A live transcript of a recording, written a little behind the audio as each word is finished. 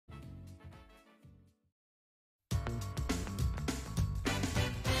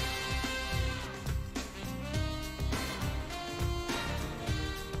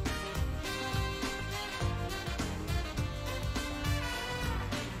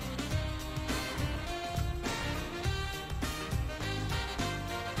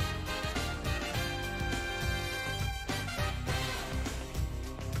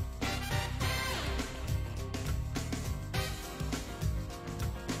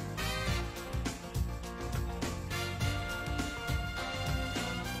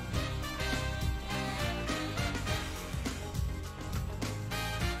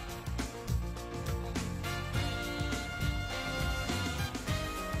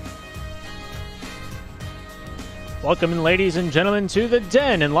Welcome, ladies and gentlemen, to the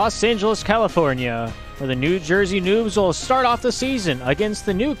Den in Los Angeles, California, where the New Jersey Noobs will start off the season against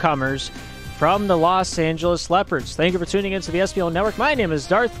the newcomers from the Los Angeles Leopards. Thank you for tuning into the SPL Network. My name is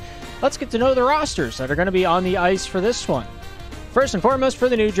Darth. Let's get to know the rosters that are going to be on the ice for this one. First and foremost, for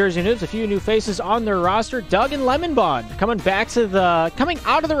the New Jersey Noobs, a few new faces on their roster. Doug and Lemon Bond coming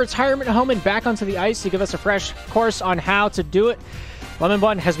out of the retirement home and back onto the ice to give us a fresh course on how to do it. Lemon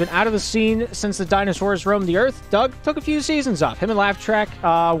Bun has been out of the scene since the dinosaurs roamed the earth. Doug took a few seasons off. Him and Laugh Track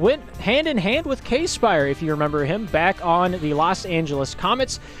went hand in hand with K-Spire, if you remember him, back on the Los Angeles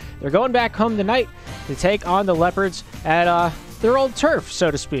Comets. They're going back home tonight to take on the Leopards at their old turf, so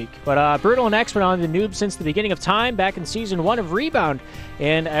to speak. But Brutal and X been on the Noobs since the beginning of time, back in Season 1 of Rebound.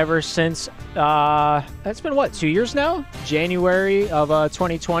 And ever since, that's been, what, 2 years now? January of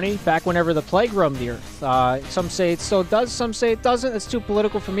 2020, back whenever the plague roamed the earth. Some say it still does, some say it doesn't. It's too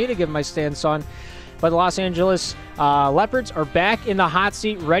political for me to give my stance on. But the Los Angeles Leopards are back in the hot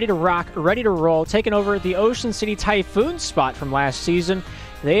seat, ready to rock, ready to roll, taking over the Ocean City Typhoon spot from last season.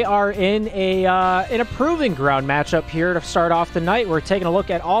 They are in a proving ground matchup here to start off the night. We're taking a look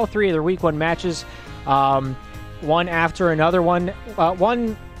at all three of their Week 1 matches, one after another.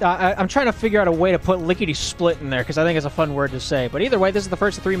 I'm trying to figure out a way to put lickety-split in there because I think it's a fun word to say. But either way, this is the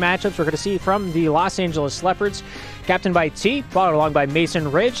first of three matchups we're going to see from the Los Angeles Leopards. Captained by T, followed along by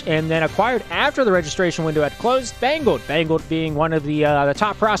Mason Ridge, and then acquired after the registration window had closed, Bangled. Bangled being one of the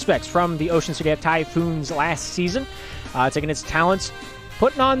top prospects from the Ocean City Typhoons last season, taking its talents.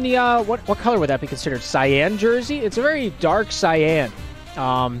 Putting on the, what color would that be considered? Cyan jersey? It's a very dark cyan.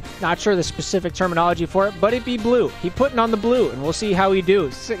 Not sure the specific terminology for it, but it'd be blue. He putting on the blue, and we'll see how he do.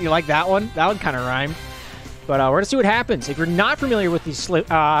 You like that one? That one kind of rhymed. But we're gonna see what happens. If you're not familiar with the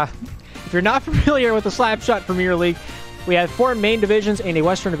Slapshot Premier League, we have four main divisions and a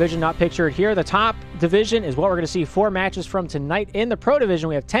Western division not pictured here. The top division is what we're going to see four matches from tonight. In the Pro Division,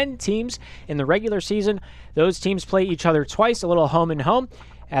 we have 10 teams in the regular season. Those teams play each other twice, a little home and home.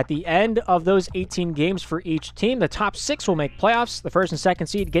 At the end of those 18 games for each team, the top six will make playoffs. The first and second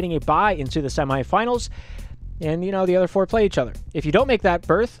seed getting a bye into the semifinals. And, the other four play each other. If you don't make that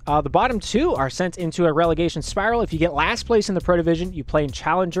berth, the bottom two are sent into a relegation spiral. If you get last place in the Pro Division, you play in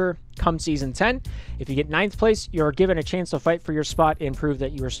Challenger come Season 10. If you get ninth place, you're given a chance to fight for your spot and prove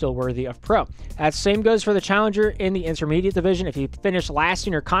that you are still worthy of Pro. That same goes for the Challenger in the Intermediate Division. If you finish last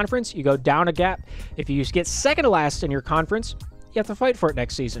in your conference, you go down a gap. If you get second to last in your conference, you have to fight for it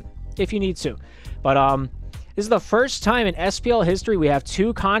next season, if you need to. But, this is the first time in SPL history we have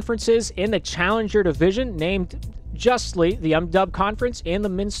two conferences in the Challenger Division named justly the MDub Conference and the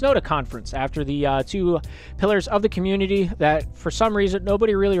Minnesota Conference, after the two pillars of the community that for some reason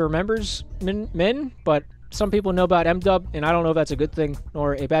nobody really remembers Min, but some people know about MDub, and I don't know if that's a good thing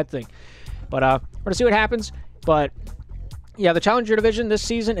or a bad thing. But we're going to see what happens. But yeah, the Challenger Division this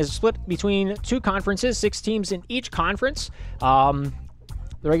season is split between two conferences, 6 teams in each conference. The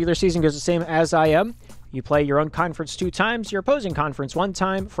regular season goes the same as IM. You play your own conference 2 times, your opposing conference 1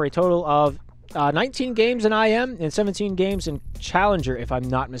 time, for a total of 19 games in IM and 17 games in Challenger, if I'm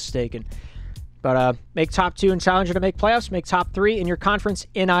not mistaken. But make top 2 in Challenger to make playoffs, make top 3 in your conference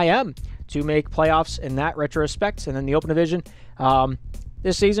in IM to make playoffs in that retrospect. And then the Open Division,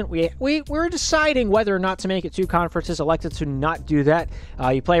 this season, we're deciding whether or not to make it 2 conferences, elected to not do that.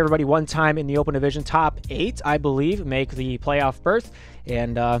 You play everybody 1 time in the Open Division. Top 8, I believe, make the playoff berth.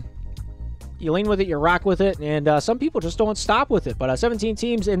 And you lean with it, you rock with it, and some people just don't stop with it. But 17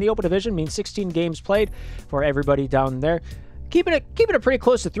 teams in the Open Division means 16 games played for everybody down there. Keeping it pretty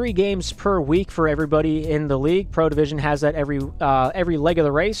close to 3 games per week for everybody in the league. Pro Division has that every leg of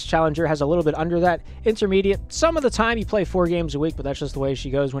the race. Challenger has a little bit under that. Intermediate, some of the time you play 4 games a week, but that's just the way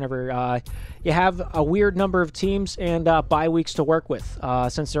she goes whenever you have a weird number of teams and bye weeks to work with,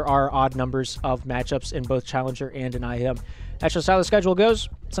 since there are odd numbers of matchups in both Challenger and in IM. That's just how the schedule goes.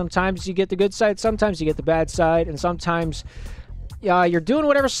 Sometimes you get the good side, sometimes you get the bad side, and sometimes you're doing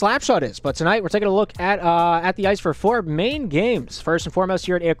whatever Slapshot is. But tonight we're taking a look at the ice for 4 main games. First and foremost,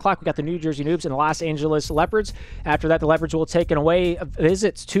 here at 8 o'clock, we got the New Jersey Noobs and the Los Angeles Leopards. After that, the Leopards will take away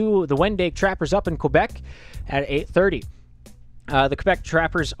visits to the Wendake Trappers up in Quebec at 8:30. The Quebec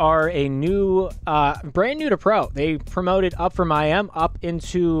Trappers are a brand new to Pro. They promoted up from IM up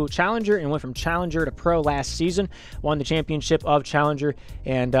into Challenger and went from Challenger to Pro last season. Won the championship of Challenger,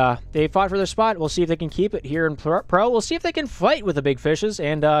 and they fought for their spot. We'll see if they can keep it here in Pro. We'll see if they can fight with the big fishes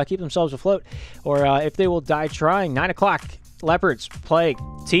and keep themselves afloat, or if they will die trying. 9 o'clock, Leopards play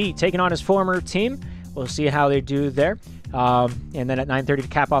T, taking on his former team. We'll see how they do there. And then at 9:30 to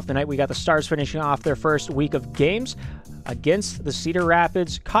cap off the night, we got the Stars finishing off their first week of games. against the Cedar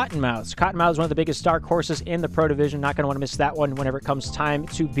Rapids Cottonmouths. Cottonmouths is one of the biggest dark horses in the Pro Division. Not going to want to miss that one whenever it comes time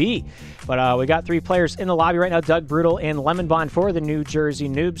to be. But we got 3 players in the lobby right now, Doug Brutal and Lemon Bond for the New Jersey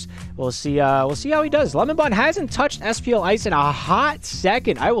Noobs. We'll see how he does. Lemon Bond hasn't touched SPL ice in a hot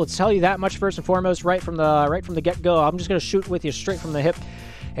second. I will tell you that much first and foremost right from the get-go. I'm just going to shoot with you straight from the hip.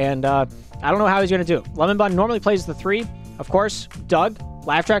 And I don't know how he's going to do it. Lemon Bond normally plays the 3. Of course, Doug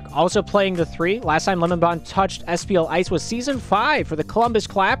Laugh Track also playing the 3. Last time Lemon Bond touched SPL ice was Season 5 for the Columbus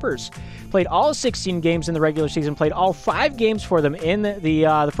Clappers. Played all 16 games in the regular season, played all 5 games for them in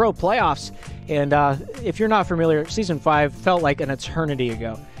the Pro Playoffs. And if you're not familiar, Season 5 felt like an eternity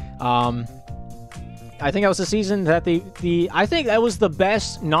ago. I think that was the season that I think that was the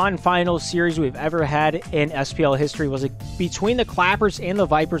best non-final series we've ever had in SPL history. Was it between the Clappers and the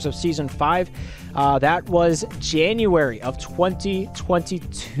Vipers of Season 5? That was January of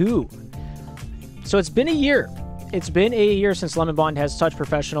 2022. So it's been a year. It's been a year since Lemon Bond has touched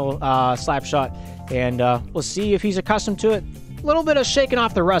professional slap shot, and we'll see if he's accustomed to it. A little bit of shaking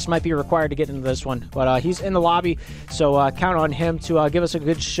off the rust might be required to get into this one, but he's in the lobby, so count on him to give us a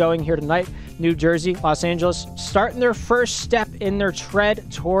good showing here tonight. New Jersey, Los Angeles, starting their first step in their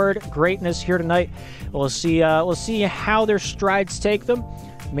tread toward greatness here tonight. We'll see how their strides take them.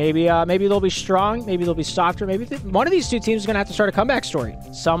 Maybe they'll be strong. Maybe they'll be softer. Maybe one of these 2 teams is going to have to start a comeback story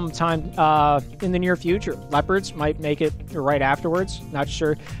sometime in the near future. Leopards might make it right afterwards. Not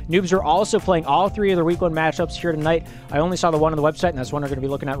sure. Noobs are also playing all 3 of their Week 1 matchups here tonight. I only saw the one on the website, and that's one we're going to be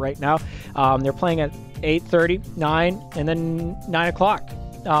looking at right now. They're playing at 8:30, 9, and then 9 o'clock.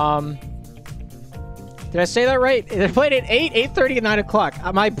 Did I say that right? They're playing at 8, 8:30, and 9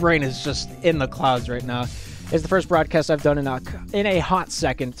 o'clock. My brain is just in the clouds right now. It's the first broadcast I've done in a hot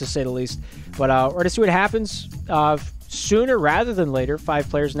second, to say the least. But we're going to see what happens sooner rather than later. 5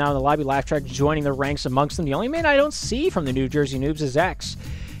 players now in the lobby. Laugh Track joining the ranks amongst them. The only man I don't see from the New Jersey Noobs is X.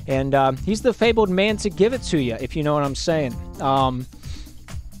 And he's the fabled man to give it to you, if you know what I'm saying. But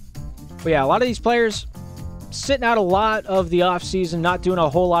yeah, a lot of these players sitting out a lot of the offseason, not doing a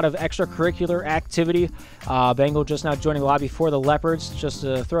whole lot of extracurricular activity. Bangled just now joining the lobby for the Leopards, just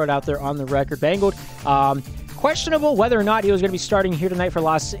to throw it out there on the record. Bangled, questionable whether or not he was going to be starting here tonight for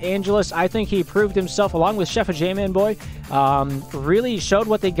Los Angeles. I think he proved himself, along with Chef J-Man Boy. Really showed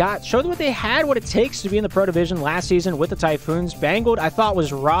what they got, showed what they had, what it takes to be in the Pro Division last season with the Typhoons. Bangled, I thought,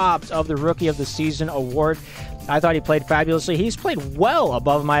 was robbed of the Rookie of the Season award. I thought he played fabulously. He's played well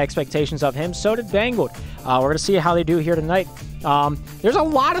above my expectations of him. So did Bangled. We're going to see how they do here tonight. There's a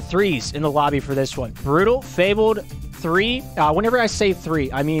lot of 3s in the lobby for this one. Brutal, Fabled, 3. Whenever I say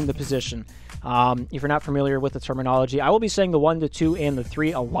 3, I mean the position. If you're not familiar with the terminology, I will be saying the 1, the 2, and the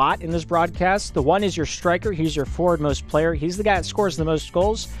 3 a lot in this broadcast. The 1 is your striker. He's your forward-most player. He's the guy that scores the most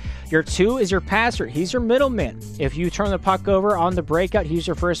goals. Your 2 is your passer. He's your middleman. If you turn the puck over on the breakout, he's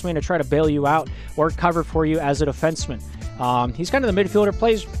your first man to try to bail you out or cover for you as a defenseman. He's kind of the midfielder,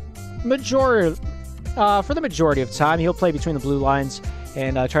 plays for the majority of time. He'll play between the blue lines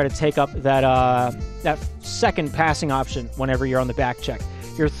and try to take up that second passing option whenever you're on the back check.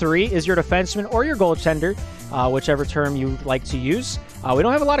 Your 3 is your defenseman or your goaltender, whichever term you like to use. We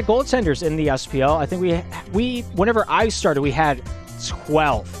don't have a lot of goaltenders in the SPL. I think we whenever I started, we had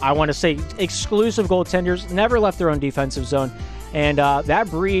 12. I want to say exclusive goaltenders, never left their own defensive zone. And that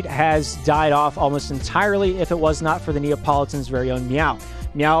breed has died off almost entirely if it was not for the Neapolitans' very own Meow.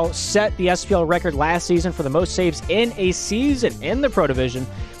 Meow set the SPL record last season for the most saves in a season in the Pro Division.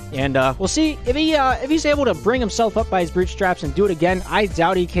 And we'll see if he's able to bring himself up by his bootstraps and do it again. I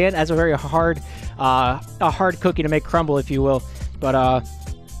doubt he can. That's a very hard cookie to make crumble, if you will. But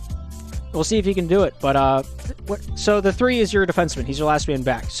we'll see if he can do it. But so the 3 is your defenseman. He's your last man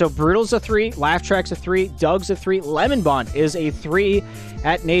back. So Brutal's a 3, Laugh Track's a 3, Doug's a 3, Lemon Bond is a 3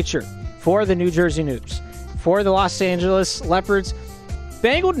 at nature for the New Jersey Noobs. For the Los Angeles Leopards,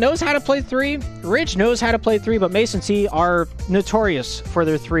 Bangled knows how to play 3. Rich knows how to play 3, but Mace and T are notorious for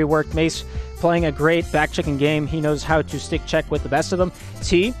their 3 work. Mace playing a great back-checking game. He knows how to stick check with the best of them.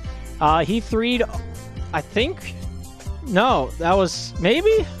 T, he 3'd, I think. No, that was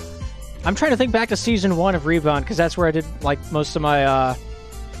maybe. I'm trying to think back to season 1 of Rebound because that's where I did like most of my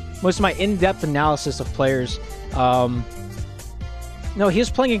in-depth analysis of players. No, he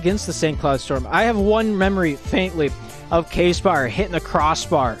was playing against the St. Cloud Storm. I have one memory faintly of K-Spar hitting the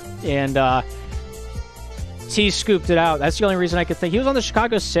crossbar, and T scooped it out. That's the only reason I could think. He was on the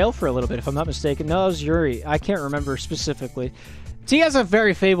Chicago Sail for a little bit, if I'm not mistaken. No, it was Yuri. I can't remember specifically. T has a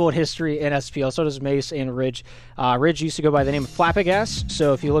very fabled history in SPL. So does Mace and Ridge. Ridge used to go by the name of Flappagas,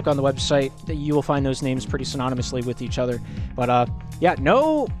 so if you look on the website, you will find those names pretty synonymously with each other. But yeah,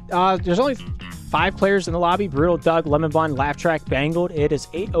 no, there's only 5 players in the lobby: Brutal, Doug, Lemon Bond, Laugh Track, Bangled. It is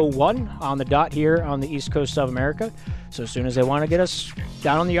 8:01 on the dot here on the East Coast of America. So as soon as they want to get us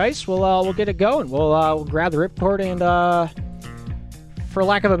down on the ice, we'll get it going. We'll grab the ripcord and, for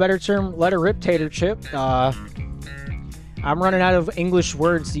lack of a better term, let a rip tater chip. I'm running out of English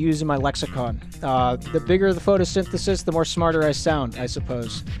words to use in my lexicon. The bigger the photosynthesis, the more smarter I sound, I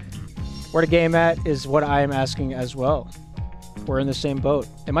suppose. Where the game at is what I am asking as well. We're in the same boat.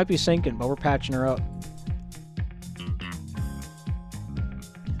 It might be sinking, but we're patching her up.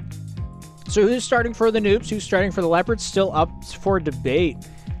 So who's starting for the Noobs? Who's starting for the Leopards? Still up for debate.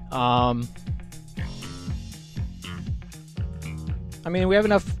 I mean, we have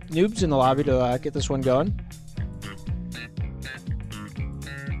enough Noobs in the lobby to get this one going.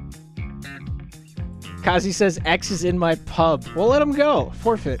 Kazi says X is in my pub. We'll let him go.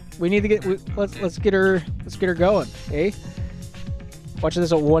 Forfeit. We need to get. Let's get her going. Eh? Watching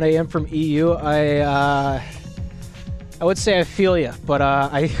this at 1 a.m. from EU. I would say I feel you, but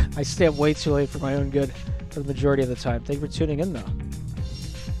I stay up way too late for my own good for the majority of the time. Thank you for tuning in, though.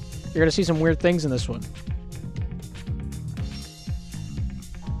 You're gonna see some weird things in this one.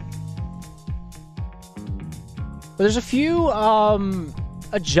 But there's a few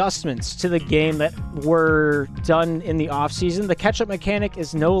adjustments to the game that were done in the off-season. The catch-up mechanic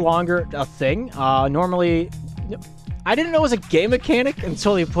is no longer a thing. Normally, I didn't know it was a game mechanic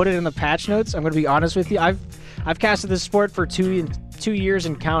until they put it in the patch notes. I'm going to be honest with you. I've casted this sport for 2 years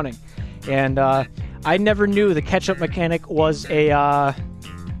and counting, and I never knew the catch-up mechanic was an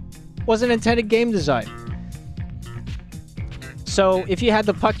intended game design. So if you had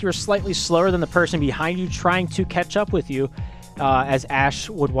the puck, you were slightly slower than the person behind you trying to catch up with you. As Ash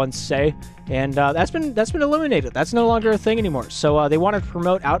would once say, and that's been eliminated. That's no longer a thing anymore. So they wanted to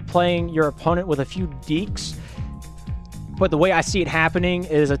promote outplaying your opponent with a few dekes, but the way I see it happening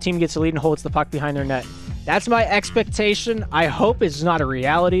is a team gets a lead and holds the puck behind their net. That's my expectation. I hope it's not a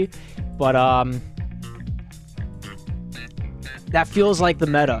reality, but that feels like the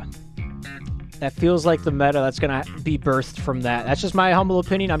meta. That feels like the meta that's going to be birthed from that. That's just my humble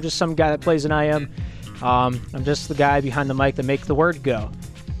opinion. I'm just some guy that plays an IM. I'm just the guy behind the mic that makes the word go.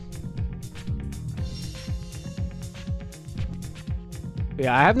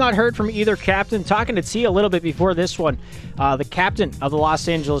 Yeah, I have not heard from either captain. Talking to T a little bit before this one, the captain of the Los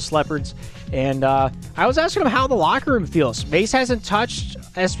Angeles Leopards, and I was asking him how the locker room feels. Mace hasn't touched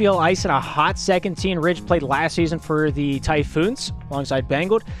SPL ice in a hot second. T and Ridge played last season for the Typhoons alongside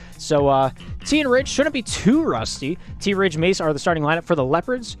Bangled. So T and Ridge shouldn't be too rusty. T, Ridge, Mace are the starting lineup for the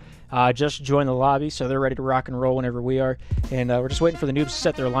Leopards. Just joined the lobby, so they're ready to rock and roll whenever we are. And we're just waiting for the Noobs to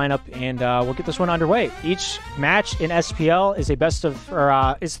set their lineup, and we'll get this one underway. Each match in SPL is a best of,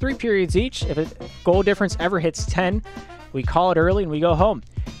 or it's 3 periods each. If a goal difference ever hits 10, we call it early and we go home.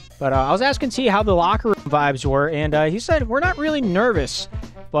 But I was asking T how the locker room vibes were, and he said we're not really nervous,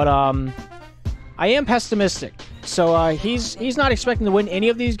 but I am pessimistic. So he's not expecting to win any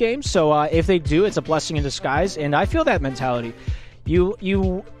of these games. So if they do, it's a blessing in disguise, and I feel that mentality. You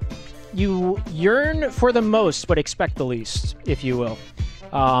yearn for the most, but expect the least, if you will.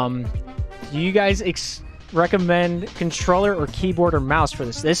 Do you guys recommend controller or keyboard or mouse for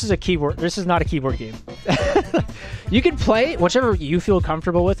this? This is a keyboard. This is not a keyboard game. You can play whichever you feel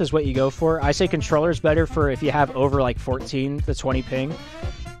comfortable with is what you go for. I say controller is better for if you have over like 14 to 20 ping.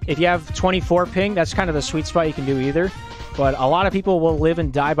 If you have 24 ping, that's kind of the sweet spot. You can do either. But a lot of people will live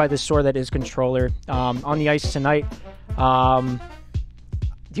and die by the sword that is controller. On the ice tonight,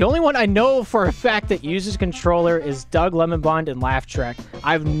 the only one I know for a fact that uses controller is Doug, Lemon Bond, and Laugh Track.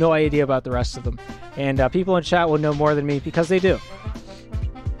 I have no idea about the rest of them. And people in chat will know more than me because they do.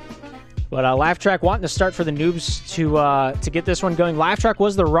 But Laugh Track wanting to start for the Noobs to get this one going. Laugh Track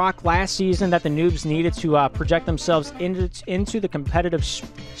was the rock last season that the Noobs needed to project themselves into the competitive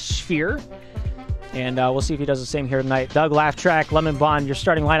sphere. And we'll see if he does the same here tonight. Doug, Laugh Track, Lemon Bond, your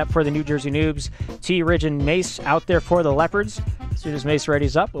starting lineup for the New Jersey Noobs. T, Ridge, and Mace out there for the Leopards. As soon as Mace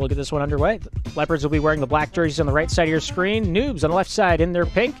ready's up, we'll get this one underway. The Leopards will be wearing the black jerseys on the right side of your screen. Noobs on the left side in their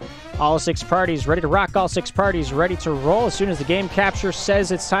pink. All 6 parties ready to rock. All 6 parties ready to roll. As soon as the game capture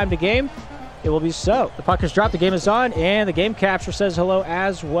says it's time to game, it will be so. The puck is dropped, the game is on, and the game capture says hello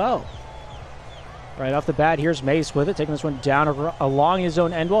as well. Right off the bat, here's Mace with it, taking this one down along his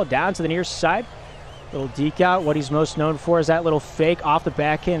own end wall, down to the near side. Little deke out. What he's most known for is that little fake off the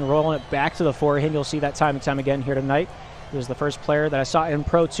backhand, rolling it back to the forehand. You'll see that time and time again here tonight. He was the first player that I saw in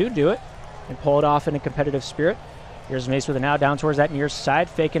Pro 2 do it and pull it off in a competitive spirit. Here's Mace with it now, down towards that near side,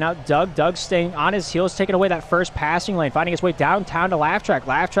 faking out Doug. Doug staying on his heels, taking away that first passing lane, finding his way downtown to Laugh Track.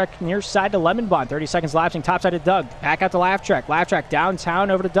 Laugh Track near side to Lemon Bond. 30 seconds lapsing, top side to Doug. Back out to Laugh Track. Laugh Track downtown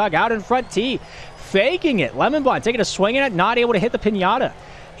over to Doug. Out in front, T. Faking it. Lemon Bond taking a swing at it, not able to hit the pinata.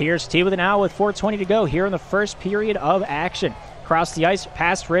 Here's T with it now with 4:20 to go here in the first period of action. Across the ice,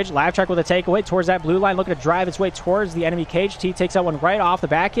 past Ridge. Laugh Track with a takeaway towards that blue line, looking to drive its way towards the enemy cage. T takes that one right off the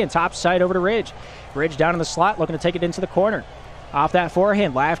backhand, top side over to Ridge. Ridge down in the slot, looking to take it into the corner. Off that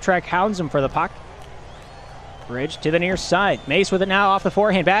forehand, Laugh Track hounds him for the puck. Ridge to the near side. Mace with it now off the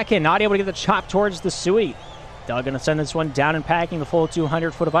forehand, backhand, not able to get the chop towards the Suey. Doug going to send this one down and packing the full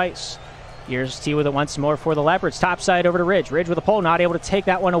 200 foot of ice. Here's T with it once more for the Leopards. Top side over to Ridge. Ridge with a pole, not able to take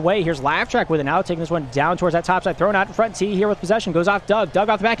that one away. Here's Laugh Track with it now, taking this one down towards that top side. Thrown out in front. T here with possession. Goes off Doug. Doug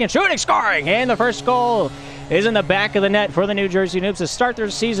off the backhand. Shooting, scoring. And the first goal is in the back of the net for the New Jersey Noobs to start their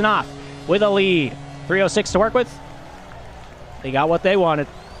season off with a lead. 3:06 to work with. They got what they wanted.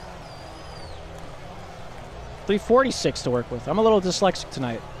 3:46 to work with. I'm a little dyslexic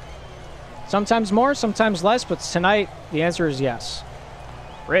tonight. Sometimes more, sometimes less, but tonight the answer is yes.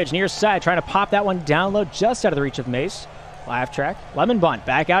 Ridge near side, trying to pop that one down low, just out of the reach of Mace. Laugh Track, Lemon Bond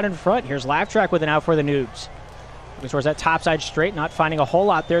back out in front. Here's Laugh Track with an out for the Noobs. Looking towards that top side straight, not finding a whole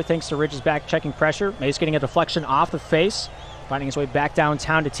lot there thanks to Ridge's back checking pressure. Mace getting a deflection off the face, finding his way back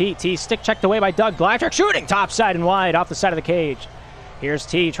downtown to T. T stick checked away by Doug. Laugh Track shooting, top side and wide off the side of the cage. Here's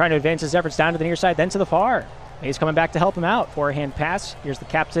T trying to advance his efforts down to the near side, then to the far. Mace coming back to help him out. Forehand pass. Here's the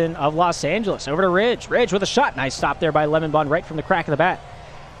captain of Los Angeles. Over to Ridge. Ridge with a shot. Nice stop there by Lemon Bond right from the crack of the bat.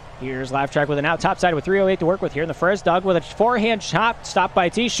 Here's Laugh Track with an out top side with 3:08 to work with here in the first. Doug with a forehand chop. Stopped by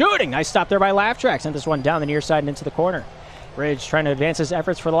T. Shooting. Nice stop there by Laugh Track. Sent this one down the near side and into the corner. Ridge trying to advance his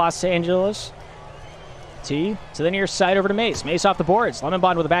efforts for the Los Angeles. T to the near side over to Mace. Mace off the boards. Lemon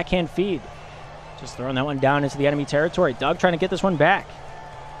Bond with a backhand feed. Just throwing that one down into the enemy territory. Doug trying to get this one back.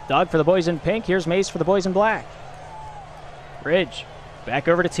 Doug for the boys in pink. Here's Mace for the boys in black. Ridge. Back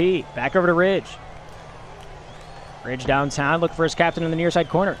over to T. Back over to Ridge. Ridge downtown. Looking for his captain in the near side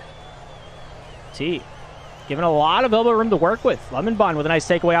corner. T. Given a lot of elbow room to work with. Lemon Bond with a nice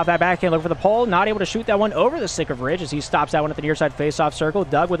takeaway off that backhand. Looking for the pole. Not able to shoot that one over the stick of Ridge as he stops that one at the near side face-off circle.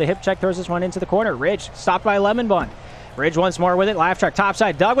 Doug with a hip check throws this one into the corner. Ridge stopped by Lemon Bond. Ridge once more with it. Laugh Track top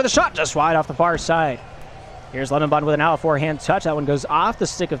side. Doug with a shot just wide off the far side. Here's Lemon Bond with an out forehand touch. That one goes off the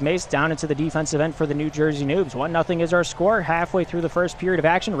stick of Mace down into the defensive end for the New Jersey Noobs. 1-0 is our score halfway through the first period of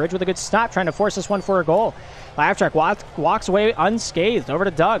action. Ridge with a good stop, trying to force this one for a goal. Laugh Track walks away unscathed. Over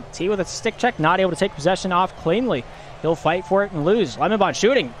to Doug. T with a stick check, not able to take possession off cleanly. He'll fight for it and lose. Lemon Bond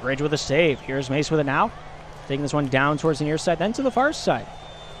shooting. Ridge with a save. Here's Mace with it now. Taking this one down towards the near side, then to the far side.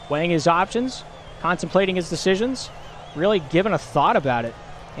 Weighing his options, contemplating his decisions, really giving a thought about it.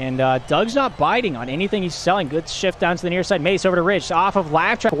 And Doug's not biting on anything he's selling. Good shift down to the near side. Mace over to Ridge. Off of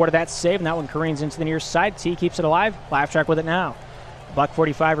Laugh Track. Awarded that save, and that one careens into the near side. T keeps it alive. Laugh Track with it now.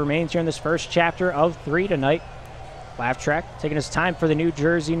 $1:45 remains here in this first chapter of 3 tonight. Laugh Track taking his time for the New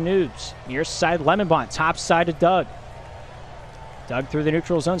Jersey Noobs. Near side, Lemon Bond. Top side to Doug. Doug through the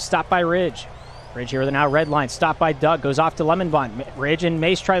neutral zone. Stopped by Ridge. Ridge here with a now red line. Stopped by Doug. Goes off to Lemon Bond. Ridge and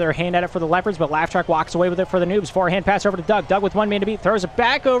Mace try their hand at it for the Leopards, but Laugh Track walks away with it for the Noobs. Forehand pass over to Doug. Doug with one man to beat. Throws it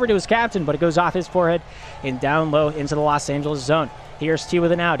back over to his captain, but it goes off his forehead and down low into the Los Angeles zone. Here's T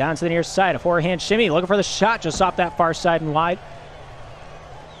with it now. Down to the near side. A forehand shimmy. Looking for the shot just off that far side and wide.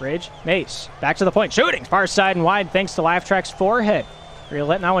 Ridge. Mace. Back to the point. Shooting. Far side and wide thanks to Laugh Track's forehead. Really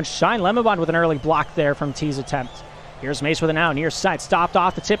letting that one shine. Lemon Bond with an early block there from T's attempt. Here's Mace with it now, near side, stopped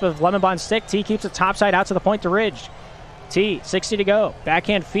off the tip of Lemon Bond's stick. T keeps it top side out to the point to Ridge. T, 60 to go.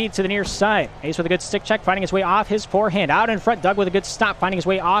 Backhand feed to the near side. Mace with a good stick check, finding his way off his forehand. Out in front, Doug with a good stop, finding his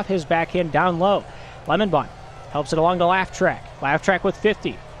way off his backhand down low. Lemon Bond helps it along the Laugh Track. Laugh Track with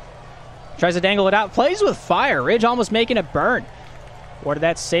 50. Tries to dangle it out, plays with fire. Ridge almost making it burn. Awarded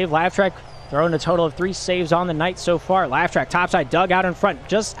that save. Laugh Track throwing a total of 3 saves on the night so far. Laugh Track topside, Doug out in front,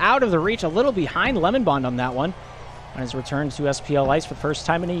 just out of the reach, a little behind Lemon Bond on that one. On his return to SPL ice for the first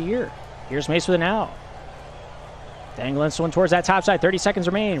time in a year. Here's Mace with an out. Dangling this one towards that top side. 30 seconds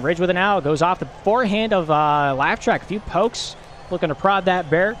remain. Ridge with an out. Goes off the forehand of Laugh Track. A few pokes. Looking to prod that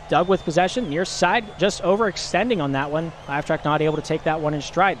bear. Doug with possession. Near side. Just overextending on that one. Laugh Track not able to take that one in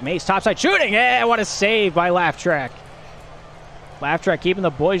stride. Mace topside shooting. Yeah, what a save by Laugh Track. Laugh Track keeping the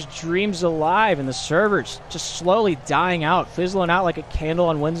boys' dreams alive. And the servers just slowly dying out. Fizzling out like a candle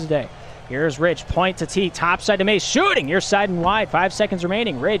on Wednesday. Here's Ridge, point to T, top side to Mace, shooting, near side and wide, 5 seconds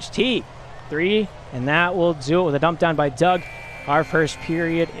remaining. Ridge, T, 3, and that will do it with a dump down by Doug. Our first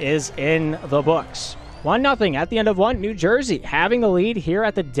period is in the books. 1-0 at the end of 1, New Jersey having the lead here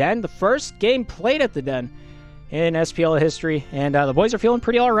at the Den. The first game played at the Den in SPL history, and the boys are feeling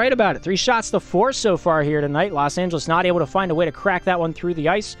pretty all right about it. 3 shots to 4 so far here tonight. Los Angeles not able to find a way to crack that one through the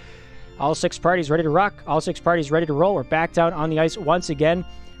ice. All 6 parties ready to rock. All 6 parties ready to roll. We're back down on the ice once again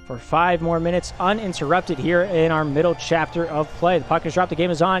for 5 more minutes uninterrupted here in our middle chapter of play. The puck is dropped, the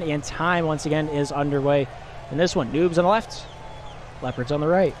game is on, and time once again is underway. In this one, Noobs on the left, Leopards on the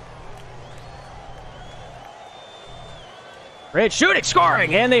right. Ridge shooting,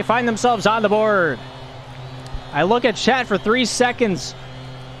 scoring, and they find themselves on the board. I look at chat for 3 seconds,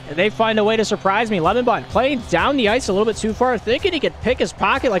 and they find a way to surprise me. Lemonbond playing down the ice a little bit too far, thinking he could pick his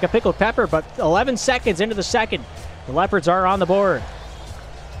pocket like a pickled pepper, but 11 seconds into the second, the Leopards are on the board.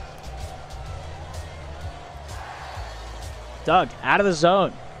 Doug out of the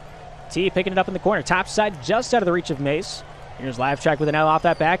zone. T picking it up in the corner. Top side just out of the reach of Mace. Here's Lavtrack with an L off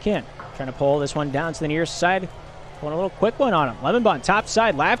that backhand. Trying to pull this one down to the near side. Pulling a little quick one on him. Lemonbond, top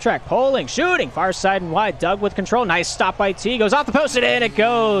side, Lavtrack, pulling, shooting, far side and wide. Doug with control. Nice stop by T. Goes off the post and in it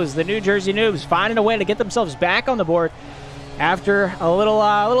goes. The New Jersey Noobs finding a way to get themselves back on the board after a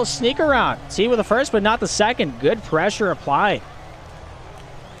little sneak around. T with the first, but not the second. Good pressure applied.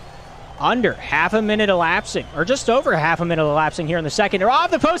 Under half a minute elapsing, or just over half a minute elapsing here in the second. They're off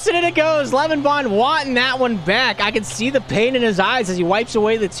the post and in it goes. Lemonbond wanting that one back. I can see the pain in his eyes as he wipes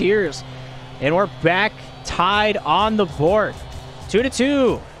away the tears. And we're back tied on the board.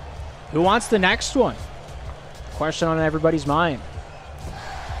 2-2. Who wants the next one? Question on everybody's mind.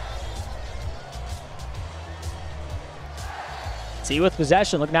 T with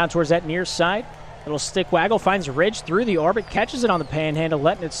possession, looking down towards that near side. Little stick waggle, finds Ridge through the orbit, catches it on the panhandle,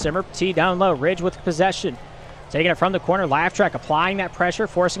 letting it simmer. T down low, Ridge with possession. Taking it from the corner, Lavtrack applying that pressure,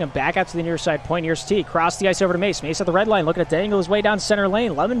 forcing him back out to the near side point. Here's T, cross the ice over to Mace. Mace at the red line, looking to dangle his way down center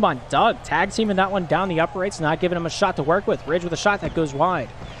lane. Lemonbond, Doug, tag teaming that one down the uprights, not giving him a shot to work with. Ridge with a shot that goes wide.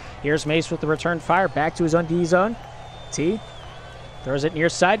 Here's Mace with the return fire, back to his own D zone. T throws it near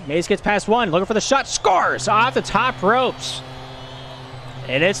side. Mace gets past one, looking for the shot, scores off the top ropes.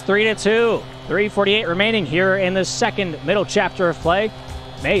 And it's 3-2. 3:48 remaining here in the second middle chapter of play.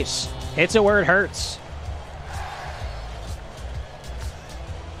 Mace hits it where it hurts.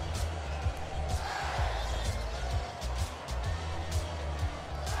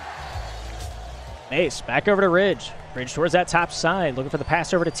 Mace back over to Ridge. Ridge towards that top side, looking for the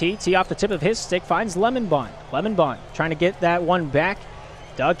pass over to T. T off the tip of his stick, finds Lemonbond. Lemonbond trying to get that one back.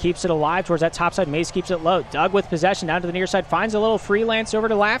 Doug keeps it alive towards that top side. Mace keeps it low. Doug with possession down to the near side, finds a little freelance over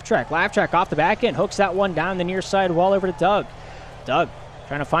to Lavtrack. Lavtrack off the back end, hooks that one down the near side wall over to Doug. Doug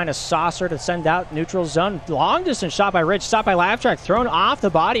trying to find a saucer to send out neutral zone. Long distance shot by Ridge, stopped by Lavtrack, thrown off the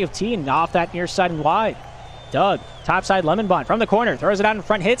body of T and off that near side and wide. Doug, topside Lemonbond from the corner, throws it out in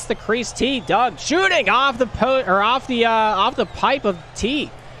front, hits the crease. T. Doug shooting off the off the pipe of T,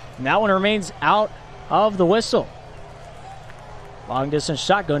 and that one remains out of the whistle. Long distance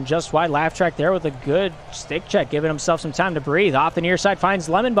shot going just wide. Lavtrack there with a good stick check, giving himself some time to breathe. Off the near side finds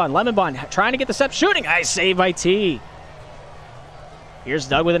Lemonbond. Lemonbond trying to get the step, shooting. Nice save by T. Here's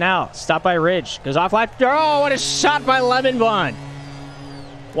Doug with an out. Stop by Ridge. Goes off left. Oh, what a shot by Lemonbond.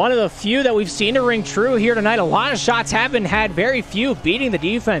 One of the few that we've seen to ring true here tonight. A lot of shots have been had, very few beating the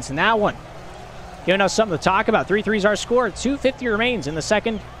defense in that one. Giving us something to talk about. 3-3's our score. 2:50 remains in the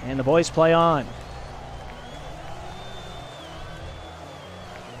second, and the boys play on.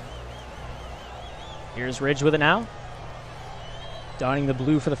 Here's Ridge with it now. Donning the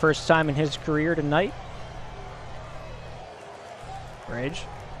blue for the first time in his career tonight. Ridge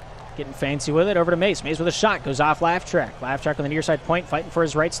getting fancy with it. Over to Mace. Mace with a shot. Goes off Lavtrack. Lavtrack on the near side point, fighting for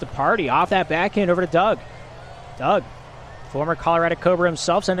his rights to party. Off that backhand over to Doug. Doug, former Colorado Cobra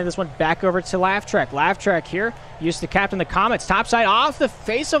himself, sending this one back over to Lavtrack. Lavtrack here used to captain the Comets. Topside off the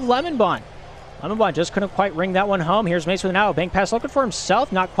face of Lemonbond. Lemonbond just couldn't quite ring that one home. Here's Mace with an out. Bank pass looking for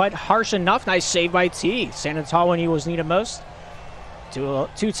himself. Not quite harsh enough. Nice save by T. Standing tall when he was needed most.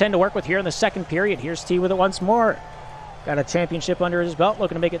 2:10 to work with here in the second period. Here's T with it once more. Got a championship under his belt.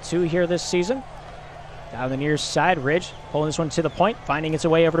 Looking to make it 2 here this season. Down the near side. Ridge pulling this one to the point. Finding its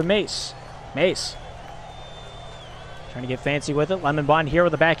way over to Mace. Mace trying to get fancy with it. Lemonbond here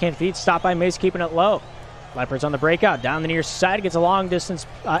with a backhand feed. Stopped by Mace, keeping it low. Leopards on the breakout. Down the near side. Gets a long distance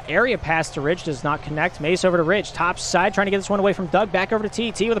area pass to Ridge. Does not connect. Mace over to Ridge. Top side. Trying to get this one away from Doug. Back over to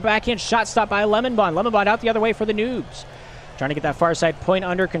T. T with a backhand shot. Stopped by Lemonbond. Lemonbond out the other way for the Noobs. Trying to get that far side point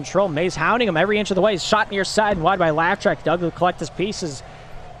under control. Mace hounding him every inch of the way. Shot near side and wide by Lavtrack. Doug will collect his pieces.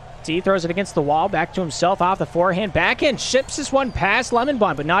 T throws it against the wall. Back to himself off the forehand. Backhand. Ships this one past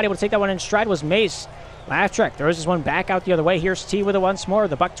Lemonbond, but not able to take that one in stride was Mace. Lavtrack throws this one back out the other way. Here's T with it once more.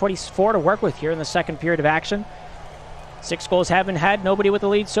 The $1.24 to work with here in the second period of action. 6 goals have been had. Nobody with the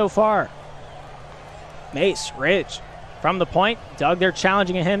lead so far. Mace, Ridge. From the point, Doug there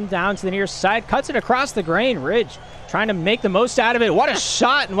challenging him down to the near side. Cuts it across the grain. Ridge trying to make the most out of it. What a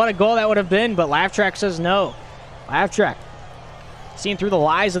shot and what a goal that would have been, but Laugh Track says no. Laugh Track seeing through the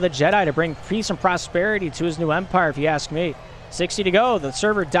lies of the Jedi to bring peace and prosperity to his new empire, if you ask me. 60 to go. The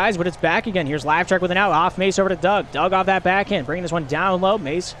server dies, but it's back again. Here's Laugh Track with an out. Off Mace over to Doug. Doug off that backhand, bringing this one down low.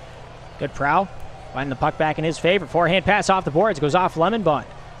 Mace, good prowl. Finding the puck back in his favor. Forehand pass off the boards. Goes off Lemon Bond.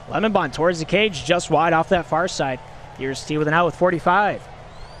 Lemon Bond towards the cage, just wide off that far side. Here's T with an out with 45.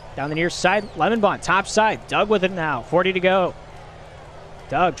 Down the near side, Lemon Bond, top side. Doug with it now, 40 to go.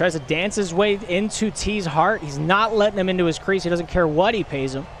 Doug tries to dance his way into T's heart. He's not letting him into his crease. He doesn't care what he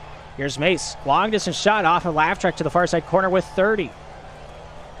pays him. Here's Mace. Long distance shot off of Laugh Track to the far side corner with 30.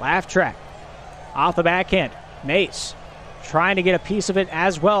 Laugh Track off the backhand. Mace trying to get a piece of it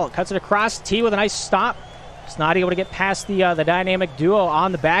as well. Cuts it across. T with a nice stop. It's not able to get past the dynamic duo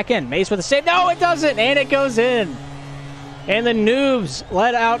on the back end. Mace with a save. No, it doesn't. And it goes in. And the Noobs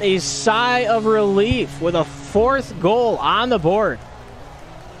let out a sigh of relief with a 4th goal on the board.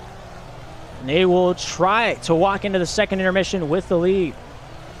 And they will try to walk into the second intermission with the lead.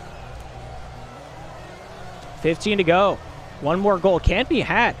 15 to go. One more goal can't be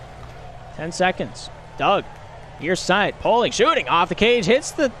had. 10 seconds. Doug, near side, pulling, shooting off the cage, hits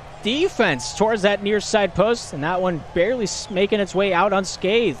the defense towards that near side post, and that one barely making its way out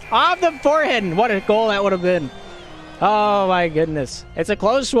unscathed. Off the forehead, and what a goal that would have been. Oh my goodness. It's a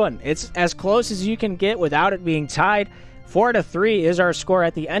close one. It's as close as you can get without it being tied. 4-3 is our score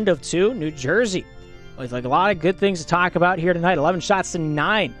at the end of 2. New Jersey with like a lot of good things to talk about here tonight. 11 shots to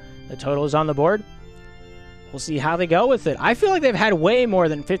 9. The total is on the board. We'll see how they go with it. I feel like they've had way more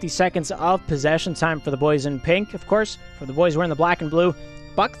than 50 seconds of possession time for the boys in pink, of course. For the boys wearing the black and blue,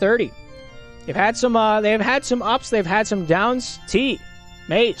 $1.30. They've had some ups, they've had some downs. T,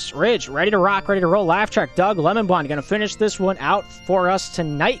 Mace, Ridge, ready to rock, ready to roll. Laugh Track, Doug, Lemon Bond going to finish this one out for us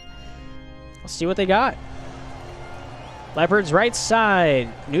tonight. Let's see what they got. Leopards right side,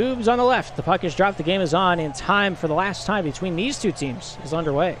 Noobs on the left. The puck is dropped, the game is on, and time for the last time between these two teams is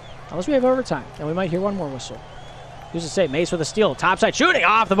underway. Unless we have overtime, and we might hear one more whistle. Who's to say? Mace with a steal. Topside shooting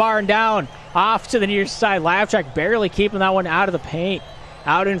off the bar and down. Off to the near side. Laugh Track barely keeping that one out of the paint.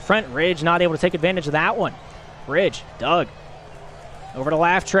 Out in front. Ridge not able to take advantage of that one. Ridge. Doug. Over to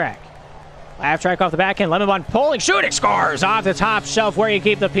Laugh Track. Laugh Track off the backhand. Lemon Bond pulling. Shooting. Scores off the top shelf where you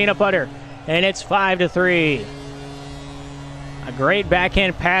keep the peanut butter. And it's 5-3. A great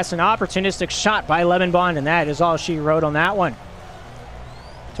backhand pass. An opportunistic shot by Lemon Bond. And that is all she wrote on that one.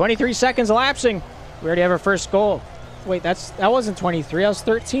 23 seconds elapsing. We already have our first goal. Wait, that wasn't 23. That was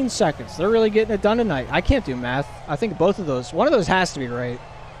 13 seconds. They're really getting it done tonight. I can't do math. I think both of those. One of those has to be right.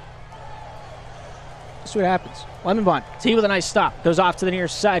 Let's see what happens. Lemon Bond. T with a nice stop. Goes off to the near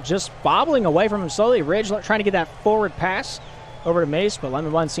side. Just bobbling away from him slowly. Ridge trying to get that forward pass over to Mace, but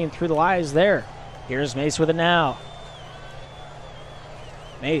Lemon Bond seeing through the lies there. Here's Mace with it now.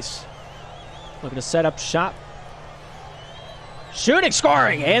 Mace looking to set up shot. Shooting,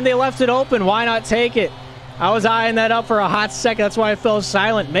 scoring, and they left it open. Why not take it? I was eyeing that up for a hot second. That's why I fell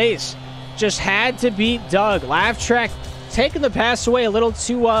silent. Mace just had to beat Doug. Laugh Track taking the pass away a little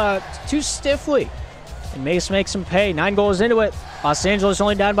too stiffly. And Mace makes him pay. 9 goals into it. Los Angeles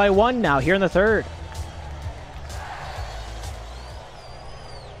only down by 1 now here in the third.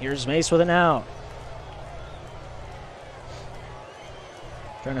 Here's Mace with it now.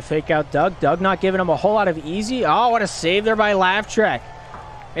 Trying to fake out Doug. Doug not giving him a whole lot of easy. Oh, what a save there by Laugh Track.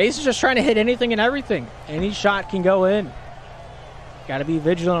 Ace is just trying to hit anything and everything. Any shot can go in. Got to be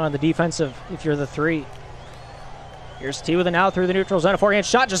vigilant on the defensive if you're the 3. Here's T with it now through the neutral zone. A forehand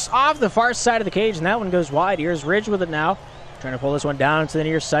shot just off the far side of the cage, and that one goes wide. Here's Ridge with it now. Trying to pull this one down to the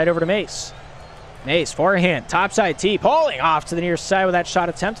near side over to Mace. Mace, forehand, topside T, pulling off to the near side with that shot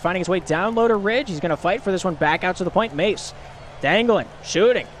attempt. Finding his way down low to Ridge. He's going to fight for this one back out to the point. Mace. Dangling,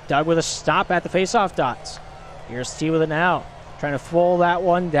 shooting. Doug with a stop at the faceoff dots. Here's T with it now. Trying to pull that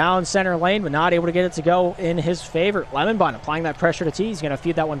one down center lane, but not able to get it to go in his favor. Lemon Bond applying that pressure to T. He's going to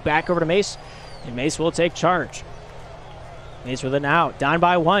feed that one back over to Mace, and Mace will take charge. Mace with it now. Down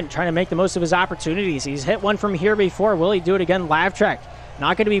by 1, trying to make the most of his opportunities. He's hit one from here before. Will he do it again? Laugh Track.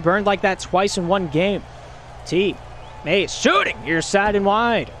 Not going to be burned like that twice in one game. T. Mace shooting. Near side and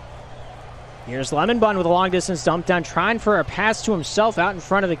wide. Here's Lemon Bun with a long-distance dump down, trying for a pass to himself out in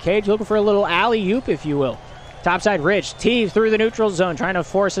front of the cage, looking for a little alley-oop, if you will. Topside Ridge, T through the neutral zone, trying to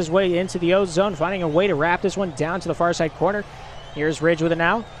force his way into the O zone, finding a way to wrap this one down to the far side corner. Here's Ridge with it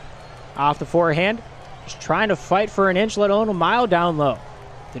now. Off the forehand. Just trying to fight for an inch, let alone a mile down low.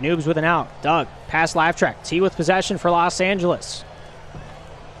 The Noobs with an out. Doug, past Laugh Track. T with possession for Los Angeles.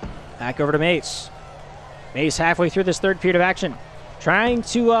 Back over to Mace. Mace halfway through this third period of action, trying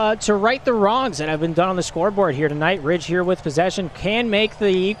to right the wrongs that have been done on the scoreboard here tonight. Ridge here with possession can make the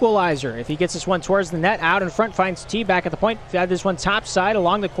equalizer. If he gets this one towards the net, out in front, finds T back at the point. Got this one top side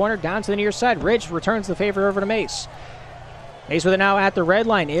along the corner, down to the near side. Ridge returns the favor over to Mace. Mace with it now at the red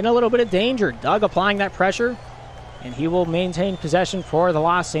line, in a little bit of danger. Doug applying that pressure, and he will maintain possession for the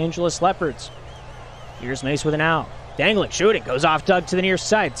Los Angeles Leopards. Here's Mace with it now. Dangling, shooting, goes off Doug to the near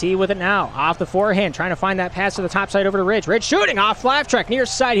side. T with it now, off the forehand, trying to find that pass to the top side over to Ridge. Ridge shooting off Laugh Track, near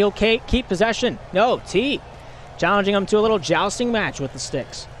side, he'll keep possession. No, T challenging him to a little jousting match with the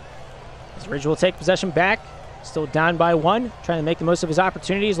sticks. As Ridge will take possession back, still down by 1, trying to make the most of his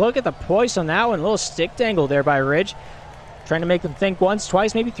opportunities. Look at the poise on that one, a little stick dangle there by Ridge. Trying to make them think once,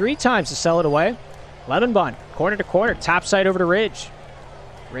 twice, maybe 3 times to sell it away. Lemon Bond, corner to corner, top side over to Ridge.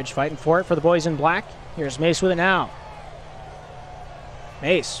 Ridge fighting for it for the boys in black. Here's Mace with it now.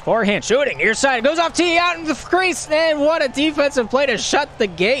 Mace, forehand, shooting, near side, goes off T, out in the crease, and what a defensive play to shut the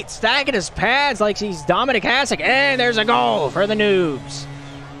gate, stacking his pads like he's Dominic Hasek, and there's a goal for the Noobs.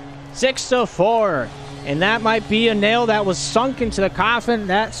 6-4, and that might be a nail that was sunk into the coffin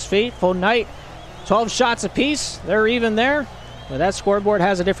that fateful night. 12 shots apiece, they're even there, but that scoreboard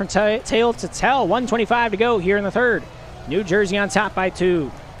has a different tale to tell. 1:25 to go here in the third. New Jersey on top by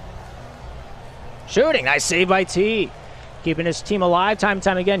 2. Shooting, nice save by T. Keeping his team alive time and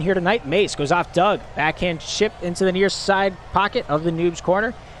time again here tonight. Mace goes off Doug. Backhand chip into the near side pocket of the Noobs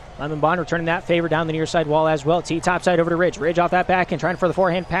corner. Lemon Bond returning that favor down the near side wall as well. T top side over to Ridge. Ridge off that backhand, trying for the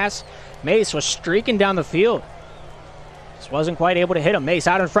forehand pass. Mace was streaking down the field. Just wasn't quite able to hit him. Mace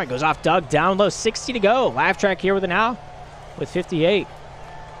out in front, goes off Doug, down low, 60 to go. Laugh Track here with it now with 58.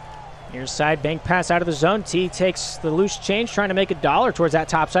 Near side bank pass out of the zone. T takes the loose change, trying to make $1 towards that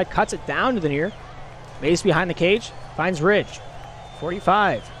top side. Cuts it down to the near. Mace behind the cage. Finds Ridge,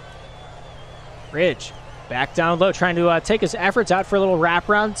 45. Ridge, back down low, trying to take his efforts out for a little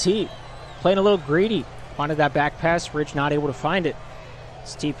wraparound. T, playing a little greedy. Wanted that back pass. Ridge not able to find it.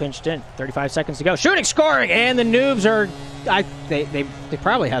 It's T pinched in. 35 seconds to go. Shooting, scoring, and the Noobs are. They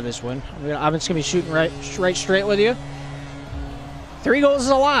probably have this one. I'm just gonna be shooting right straight with you. 3 goals is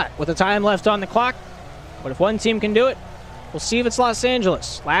a lot with the time left on the clock, but if one team can do it, we'll see if it's Los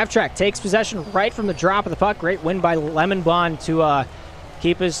Angeles. Laugh Track takes possession right from the drop of the puck. Great win by Lemon Bond to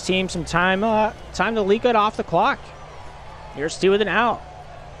keep his team some time to leak it off the clock. Here's T with an out.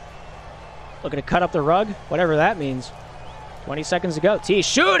 Looking to cut up the rug, whatever that means. 20 seconds to go. T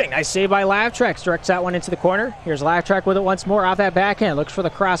shooting. Nice save by Laugh Track. Directs that one into the corner. Here's Laugh Track with it once more off that backhand. Looks for the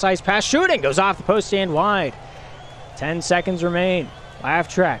cross ice pass. Shooting. Goes off the post and wide. 10 seconds remain. Laugh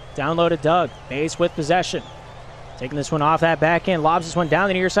Track down low to Doug. Mace with possession. Taking this one off that backhand, lobs this one down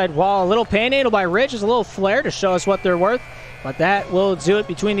the near side wall. A little panhandle by Ridge, is a little flare to show us what they're worth. But that will do it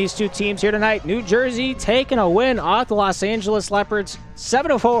between these two teams here tonight. New Jersey taking a win off the Los Angeles Leopards,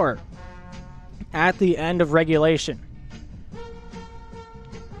 7-4 at the end of regulation.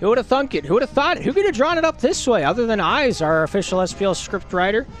 Who would have thunk it? Who would have thought it? Who could have drawn it up this way other than Eyes, our official SPL script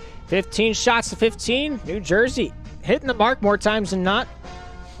writer? 15 shots to 15. New Jersey hitting the mark more times than not.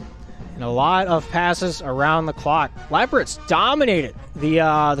 And a lot of passes around the clock. Leopards dominated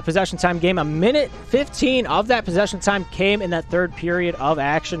the possession time game. 1:15 of that possession time came in that third period of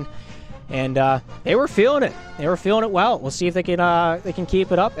action, and they were feeling it. They were feeling it well. We'll see if they can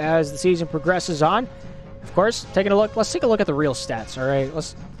keep it up as the season progresses on. Of course, taking a look. Let's take a look at the real stats. All right,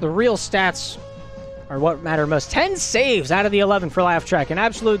 the real stats are what matter most. 10 saves out of the 11 for Laugh Track. An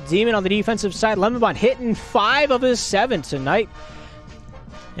absolute demon on the defensive side. Lemon Bond hitting 5 of his 7 tonight.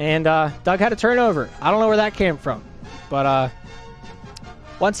 And Doug had a turnover. I don't know where that came from. But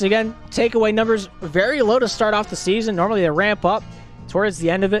once again, takeaway numbers very low to start off the season. Normally they ramp up towards the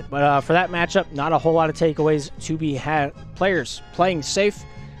end of it. But for that matchup, not a whole lot of takeaways to be had. Players playing safe.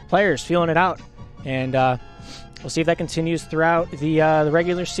 Players feeling it out. And we'll see if that continues throughout the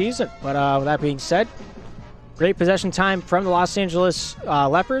regular season. But with that being said, great possession time from the Los Angeles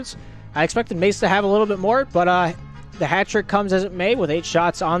Leopards. I expected Mace to have a little bit more, but the hat trick comes as it may with 8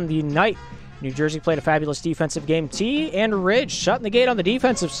 shots on the night. New Jersey played a fabulous defensive game. T and Ridge shutting the gate on the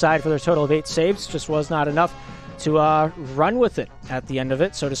defensive side for their total of 8 saves. Just was not enough to run with it at the end of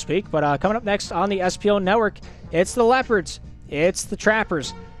it, so to speak. But coming up next on the SPL Network, it's the Leopards, it's the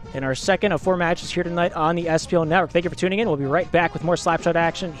Trappers, in our second of 4 matches here tonight on the SPL Network. Thank you for tuning in. We'll be right back with more Slapshot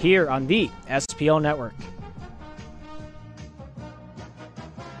action here on the SPL Network.